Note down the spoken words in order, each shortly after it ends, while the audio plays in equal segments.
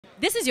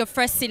this is your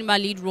first cinema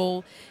lead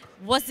role.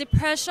 Was the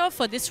pressure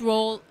for this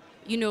role,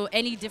 you know,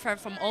 any different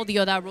from all the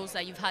other roles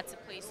that you've had to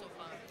play so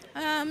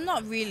far?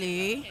 Not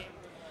really.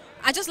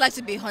 I just like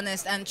to be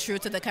honest and true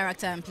to the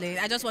character I'm playing.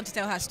 I just want to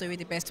tell her story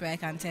the best way I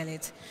can tell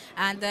it.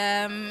 And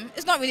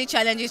it's not really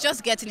challenging, it's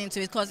just getting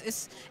into it because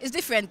it's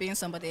different being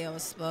somebody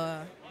else.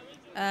 But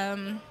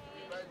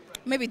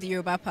maybe the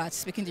Yoruba part,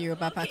 speaking the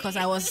Yoruba part, because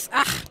I was,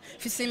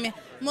 if you see me,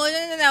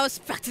 I was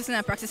practicing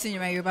and practicing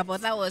my Yoruba,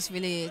 but that was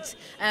really it.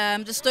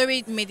 The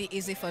story made it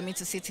easy for me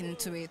to sit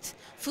into it.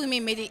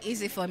 Filming made it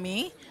easy for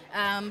me.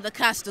 The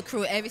cast, the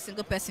crew, every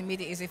single person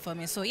made it easy for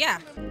me. So yeah.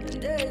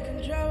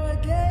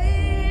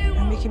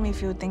 You're making me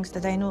feel things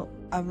that I know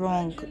are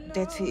wrong,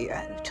 dirty,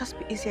 and it'd just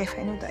be easier if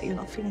I know that you're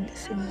not feeling the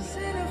same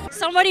way.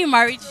 Somebody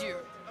married you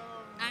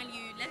and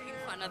you left him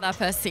for another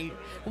person.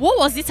 What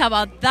was it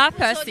about that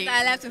person?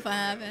 I left him for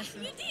another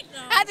person. You did know.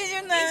 How did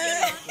you know?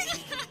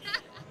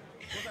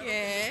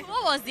 Yeah.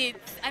 What was it?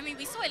 I mean,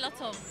 we saw a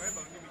lot of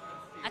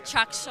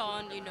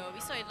attraction, you know,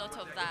 we saw a lot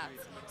of that.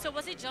 So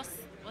was it just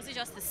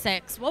the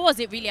sex? What was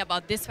it really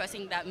about this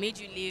person that made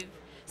you leave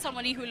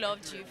somebody who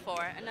loved you for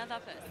another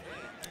person?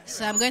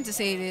 So I'm going to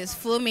say this.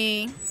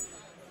 Fumi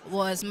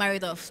was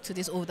married off to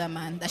this older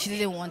man that she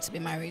didn't want to be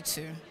married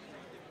to.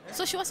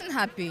 So she wasn't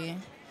happy.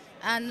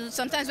 And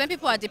sometimes when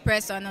people are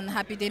depressed and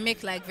unhappy, they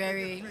make like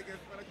very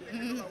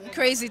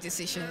crazy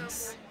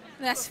decisions.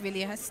 That's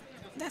really, that's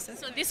it.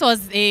 So this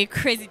was a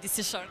crazy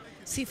decision.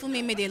 See,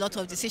 Fumi made a lot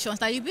of decisions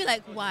that you'd be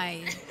like,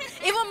 why?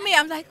 Even me,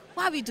 I'm like,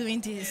 why are we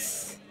doing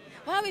this?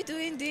 Why are we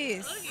doing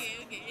this?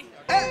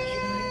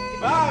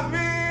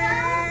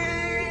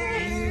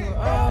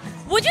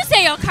 Would you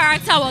say your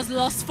character was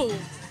lustful?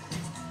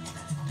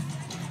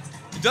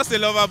 Just a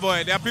lover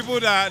boy. There are people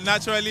that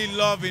naturally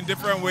love in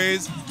different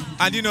ways.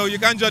 And, you know, you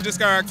can't judge this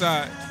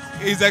character.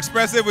 He's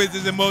expressive with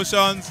his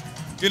emotions,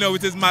 you know,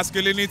 with his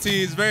masculinity.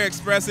 He's very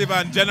expressive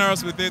and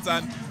generous with it.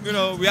 And, you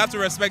know, we have to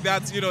respect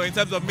that, you know, in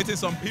terms of meeting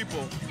some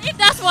people. If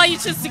that's what you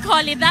choose to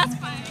call it, that's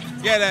fine.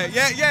 Yeah,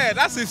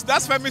 that's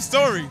Femi's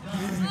story.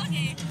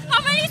 Okay.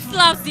 How many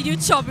slaps did you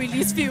chop in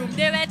this film?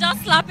 They were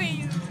just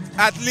slapping you.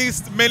 At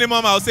least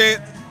minimum, I would say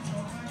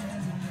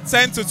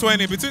 10 to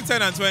 20, between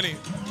 10 and 20.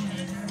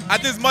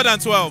 At least more than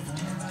 12.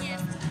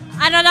 Yes.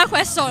 Another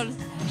question.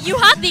 You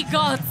had the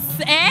guts,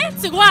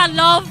 to go and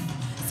love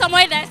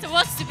someone that's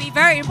supposed to be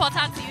very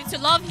important to you, to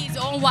love his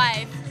own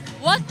wife.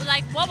 What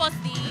was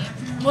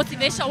the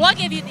motivation? What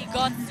gave you the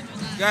guts to do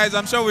that? Guys,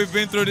 I'm sure we've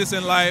been through this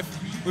in life.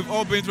 We've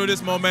all been through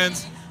this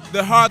moment.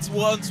 The heart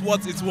wants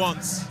what it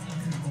wants.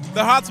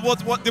 The heart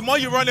wants what, the more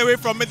you run away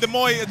from it, the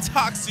more it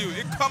attacks you.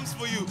 It comes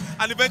for you,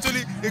 and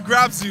eventually it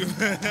grabs you.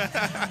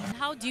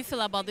 How do you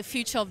feel about the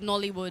future of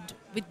Nollywood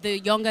with the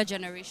younger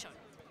generation?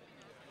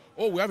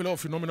 Oh, we have a lot of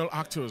phenomenal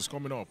actors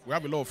coming up. We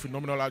have a lot of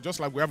phenomenal, just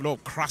like we have a lot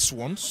of crass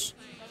ones,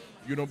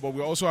 you know, but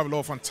we also have a lot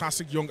of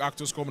fantastic young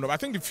actors coming up. I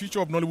think the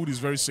future of Nollywood is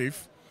very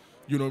safe,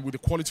 you know, with the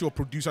quality of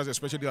producers,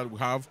 especially that we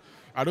have.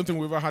 I don't think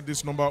we've ever had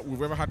this number.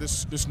 We've ever had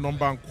this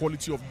number and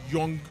quality of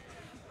young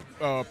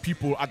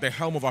people at the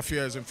helm of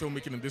affairs in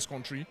filmmaking in this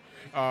country.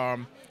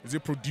 Is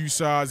it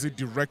producers, is it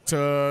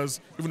directors,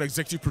 even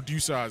executive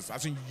producers,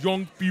 as in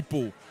young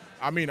people.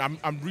 I mean,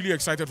 I'm really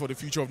excited for the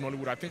future of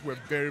Nollywood. I think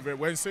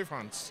we're in safe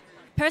hands.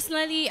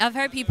 Personally, I've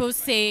heard people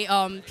say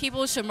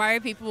people should marry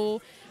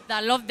people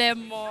that love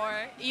them more,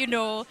 you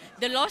know,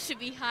 the law should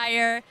be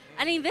higher.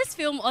 And in this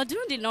film,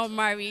 Odun did not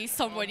marry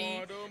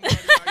somebody.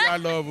 I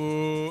love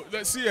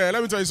see,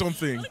 let me tell you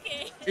something.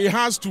 Okay. It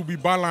has to be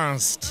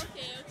balanced.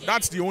 Okay.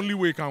 That's the only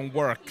way it can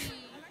work.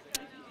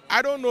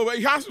 I don't know, but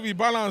it has to be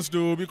balanced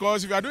though,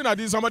 because if you are doing that,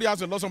 somebody has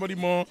to love somebody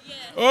more.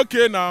 Yeah.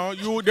 Okay, now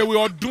they will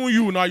outdo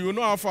you. Now you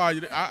know how far.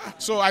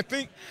 So I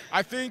think.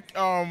 I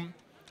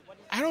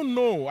don't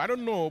know. But I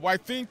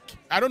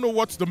don't know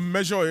what the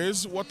measure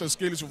is, what the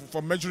scale is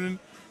for measuring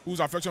whose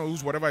affection or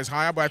whose whatever is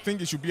higher. But I think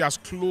it should be as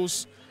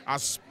close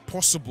as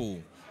possible.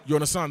 You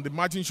understand? The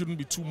margin shouldn't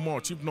be too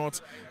much. If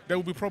not, there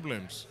will be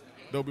problems.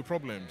 There will be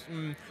problems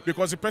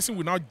because the person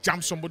will now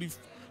jam somebody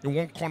in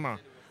one corner,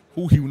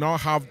 who he will now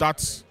have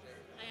that,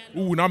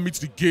 who will now meet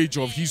the gauge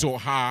of his or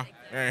her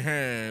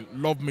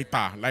love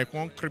meter, like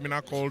one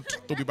criminal called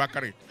Tobi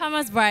Bakre.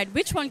 Farmer's Bride,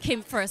 which one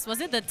came first?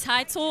 Was it the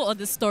title or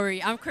the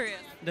story? I'm curious.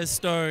 The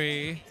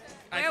story.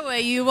 Where were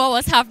you? What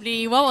was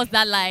happening? What was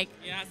that like?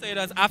 Yeah, so it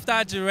was after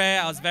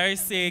Adire. I was very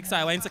sick, so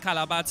I went to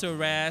Calabar to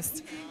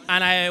rest.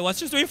 And I was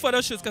just doing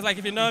photo shoots, because like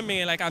if you know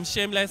me, like I'm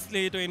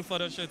shamelessly doing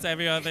photo shoots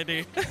every other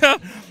day.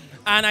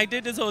 And I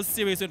did this whole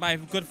series with my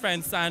good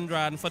friend Sandra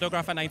and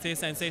photographer 98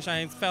 Sensation.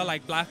 It felt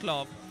like black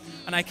love.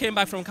 And I came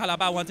back from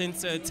Calabar wanting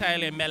to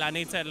tell a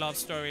melanated love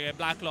story, a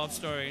black love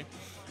story.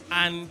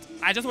 And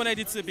I just wanted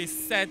it to be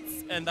set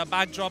in the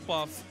backdrop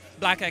of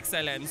black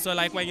excellence. So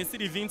like when you see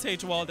the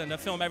vintage world in the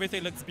film,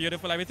 everything looks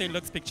beautiful, everything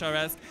looks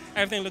picturesque,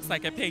 everything looks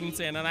like a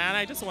painting, and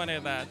I just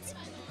wanted that.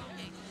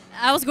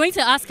 I was going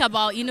to ask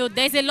about, you know,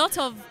 there's a lot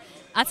of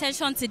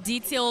attention to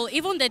detail,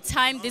 even the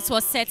time this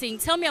was setting.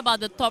 Tell me about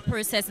the thought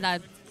process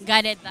that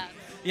guided that.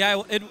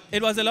 Yeah,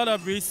 it was a lot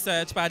of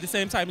research, but at the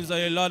same time, it was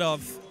a lot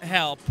of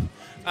help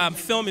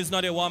film is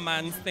not a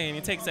one-man thing.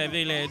 It takes a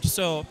village.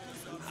 So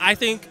I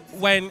think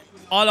when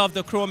all of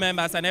the crew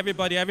members and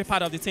everybody, every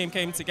part of the team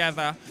came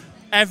together,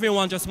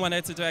 everyone just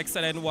wanted to do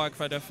excellent work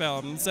for the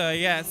film. So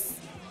yes,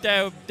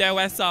 there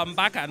were some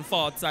back and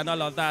forths and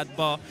all of that,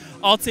 but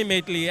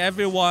ultimately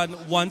everyone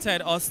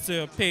wanted us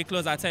to pay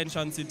close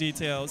attention to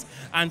details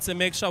and to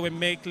make sure we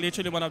make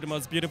literally one of the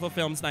most beautiful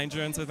films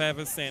Nigerians have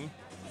ever seen.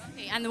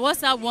 Okay, and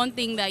what's that one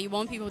thing that you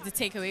want people to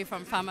take away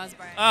from Farmer's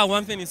Bride?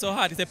 One thing is so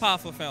hard. It's a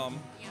powerful film.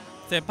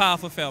 It's a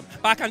powerful film.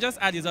 But I can just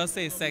add it's also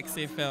a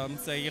sexy film,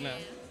 so you know.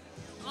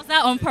 Was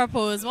that on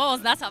purpose? What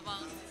was that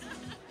about?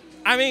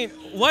 I mean,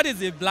 what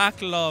is a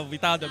black love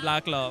without the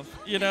black love,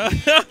 you know?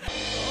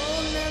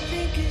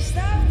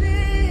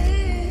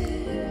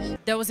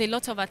 There was a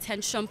lot of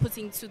attention put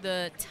into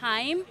the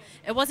time.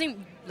 It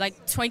wasn't like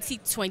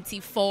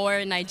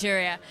 2024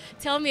 Nigeria.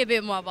 Tell me a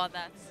bit more about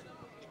that.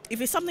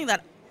 If it's something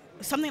that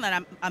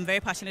I'm very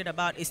passionate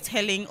about is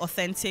telling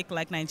authentic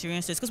like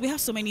Nigerian stories, because we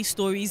have so many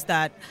stories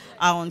that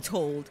are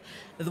untold.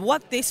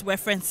 What this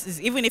reference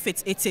is, even if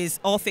it is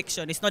all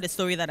fiction, it's not a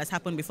story that has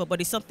happened before, but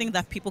it's something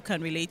that people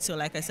can relate to,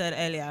 like I said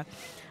earlier.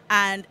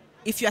 And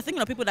if you're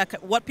thinking of people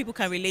what people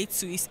can relate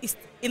to is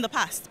in the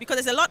past, because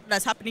there's a lot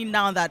that's happening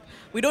now that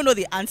we don't know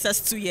the answers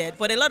to yet,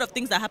 but a lot of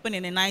things that happened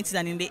in the 90s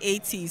and in the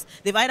 80s,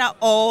 they've either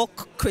all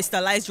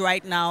crystallized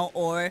right now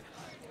or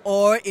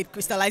it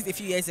crystallized a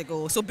few years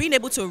ago. So being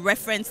able to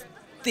reference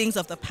things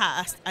of the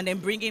past and then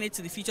bringing it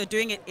to the future,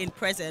 doing it in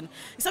present,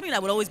 is something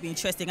that will always be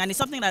interesting. And it's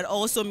something that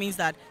also means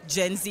that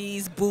Gen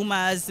Zs,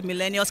 boomers,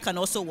 millennials can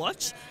also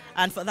watch.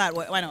 And for that,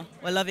 why not?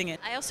 We're loving it.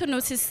 I also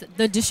noticed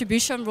the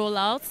distribution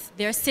rollout.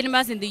 There are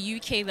cinemas in the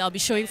UK that'll be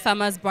showing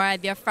Farmer's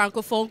Bride. There are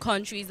francophone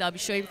countries that'll be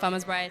showing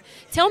Farmer's Bride.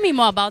 Tell me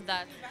more about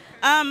that.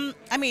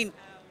 I mean,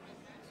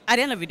 at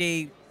the end of the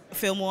day,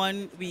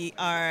 Filmone, we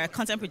are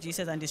content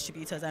producers and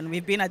distributors, and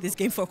we've been at this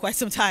game for quite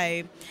some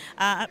time.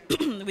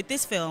 With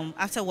this film,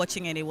 after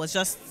watching it, it was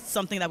just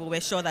something that we were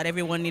sure that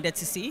everyone needed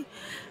to see.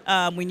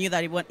 We knew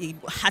that it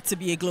had to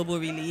be a global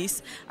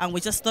release, and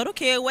we just thought,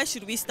 okay, where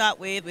should we start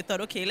with? We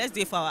thought, okay, let's do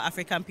it for our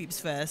African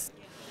peeps first.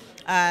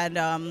 And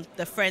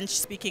the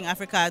French-speaking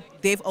Africa,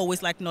 they've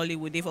always liked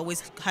Nollywood. They've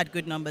always had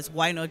good numbers.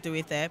 Why not do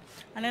it there?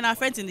 And then our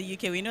friends in the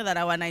UK, we know that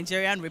our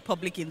Nigerian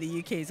Republic in the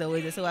UK is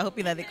always there. So we're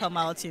hoping that they come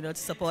out, to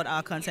support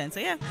our content. So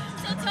yeah.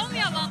 So tell me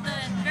about the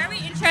very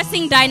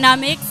interesting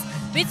dynamics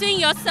between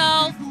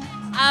yourself,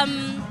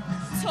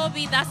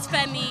 Tobi, that's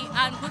Femi,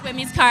 and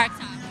Gbubemi's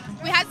character.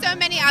 We had so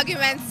many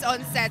arguments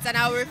on set, and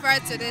I'll refer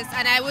to this.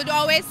 And I would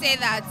always say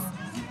that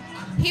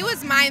he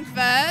was mine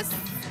first.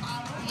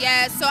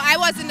 Yeah, so I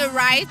was in the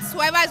right.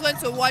 Whoever is going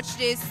to watch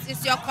this,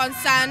 it's your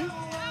concern.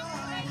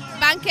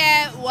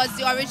 Banke was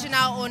the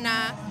original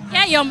owner.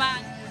 Yeah, your man.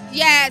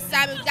 Yes,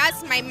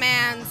 that's my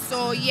man.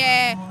 So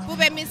yeah,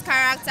 Gbubemi's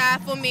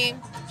character, for me,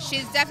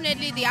 she's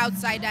definitely the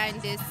outsider in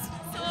this.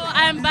 So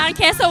I'm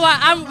Banke, so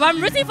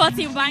I'm rooting for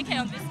Team Banke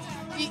on this.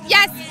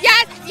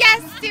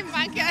 Yes, Team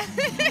Banke.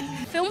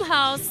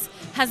 Filmhouse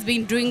has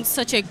been doing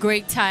such a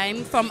great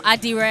time, from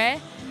Adire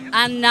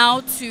and now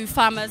to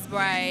Farmer's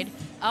Bride.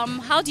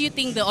 How do you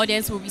think the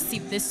audience will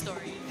receive this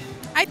story?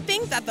 I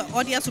think that the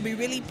audience will be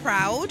really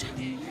proud.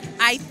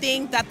 I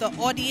think that the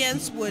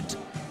audience would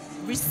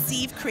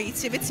receive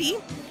creativity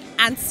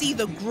and see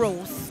the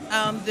growth.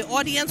 The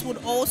audience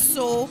would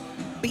also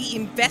be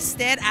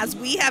invested, as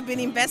we have been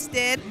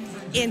invested,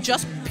 in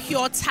just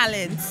pure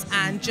talent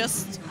and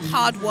just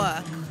hard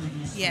work.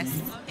 Yes.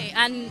 Okay,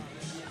 and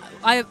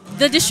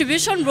the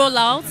distribution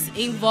rollout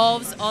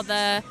involves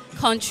other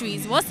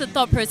countries. What's the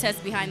thought process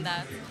behind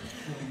that?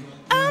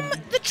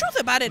 The truth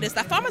about it is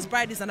that Farmer's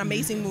Bride is an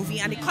amazing movie,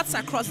 and it cuts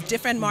across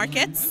different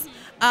markets.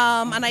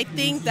 And I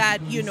think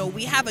that,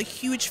 we have a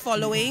huge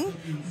following,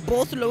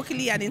 both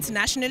locally and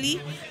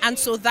internationally. And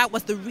so that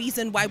was the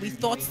reason why we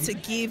thought to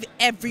give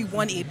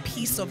everyone a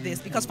piece of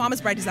this, because Farmer's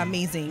Bride is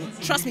amazing.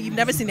 Trust me, you've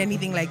never seen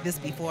anything like this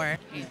before.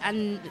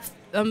 And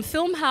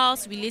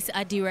Filmhouse released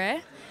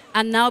Adire,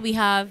 and now we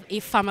have a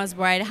Farmer's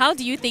Bride. How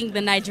do you think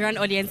the Nigerian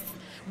audience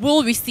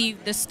will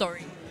receive the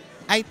story?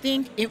 I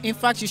think, in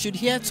fact, you should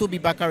hear Tobi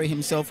Bakre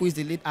himself, who is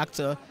the lead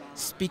actor,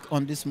 speak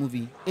on this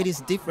movie. It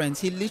is different.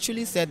 He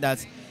literally said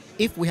that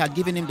if we had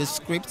given him the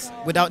script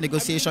without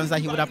negotiations,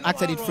 that he would have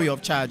acted it free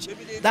of charge.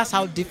 That's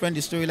how different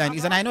the storyline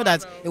is. And I know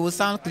that it will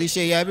sound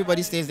cliche, yeah,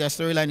 everybody says their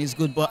storyline is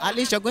good, but at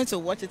least you're going to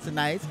watch it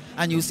tonight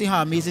and you'll see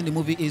how amazing the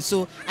movie is.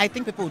 So I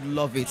think people would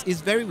love it. It's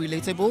very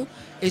relatable.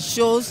 It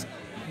shows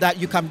that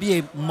you can be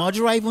a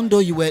murderer even though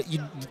you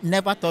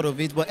never thought of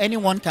it, but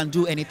anyone can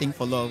do anything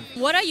for love.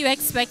 What are you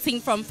expecting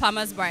from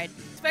Farmer's Bride?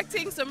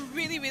 Expecting some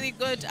really, really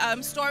good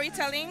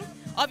storytelling.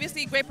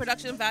 Obviously, great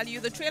production value.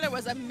 The trailer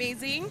was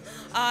amazing.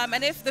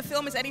 And if the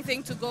film is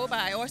anything to go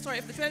by,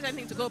 if the trailer is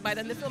anything to go by,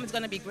 then the film is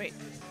going to be great.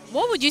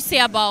 What would you say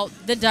about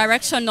the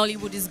direction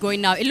Nollywood is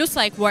going now? It looks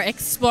like we're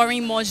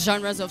exploring more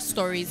genres of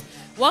stories.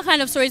 What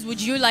kind of stories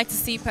would you like to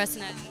see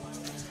personally?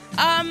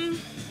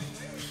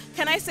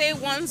 Can I say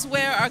ones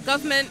where our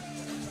government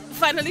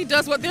finally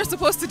does what they're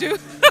supposed to do?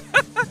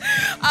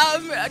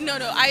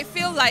 No. I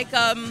feel like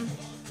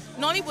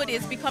Nollywood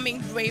is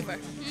becoming braver.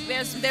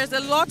 There's a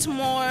lot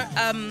more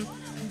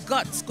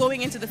guts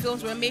going into the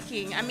films we're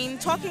making. I mean,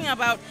 talking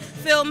about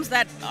films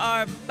that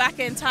are back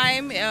in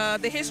time,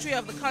 the history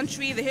of the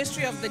country, the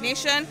history of the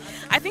nation,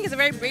 I think it's a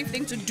very brave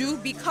thing to do,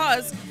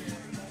 because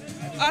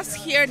us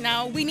here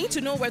now, we need to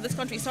know where this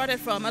country started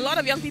from. A lot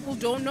of young people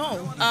don't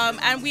know,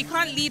 and we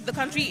can't lead the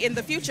country in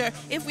the future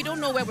if we don't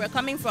know where we're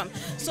coming from.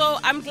 So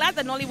I'm glad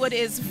that Nollywood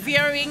is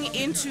veering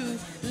into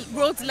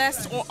roads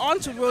less, or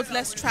onto roads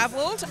less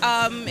traveled.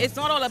 It's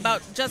not all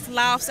about just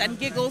laughs and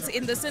giggles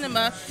in the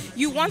cinema.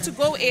 You want to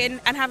go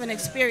in and have an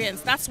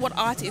experience. That's what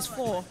art is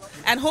for,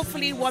 and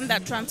hopefully one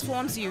that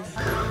transforms you.